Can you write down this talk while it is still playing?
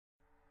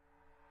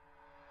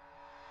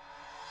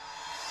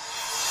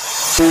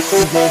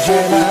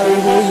Geceler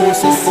boyu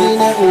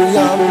sesine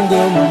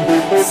uyandım,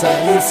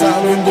 sen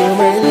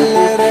sandım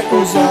ellere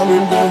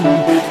uzandım.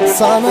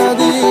 Sana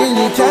değil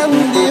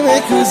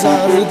kendime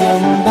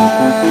kızardım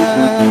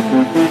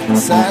ben.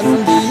 Sen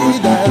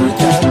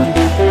giderken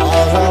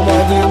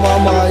aramadım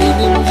ama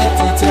elim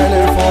gitti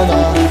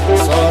telefona.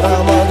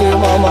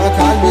 Soramadım ama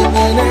kalbim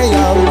yine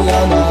yan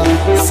yana.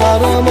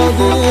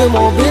 Saramadım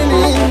o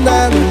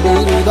belinden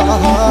bir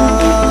daha.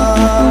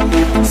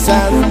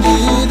 Sen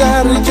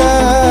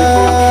giderken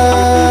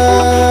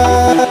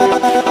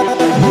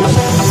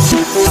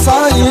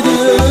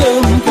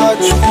saydım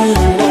kaç gün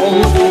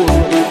oldu,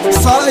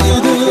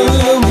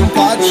 saydım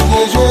kaç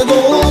gece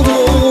doldu,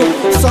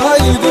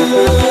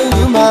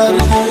 saydım her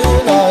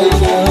gün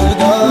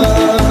aynıda.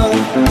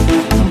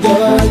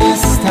 Dön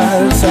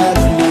istersen,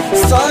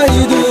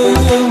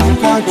 saydım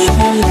kaç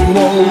gün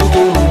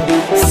oldu,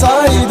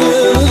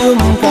 saydım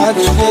kaç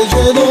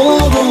gece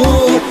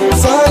doldu,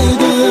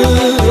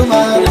 saydım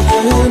her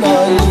gün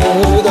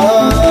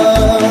aynıda.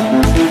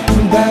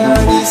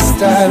 Ben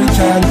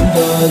isterken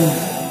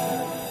dön.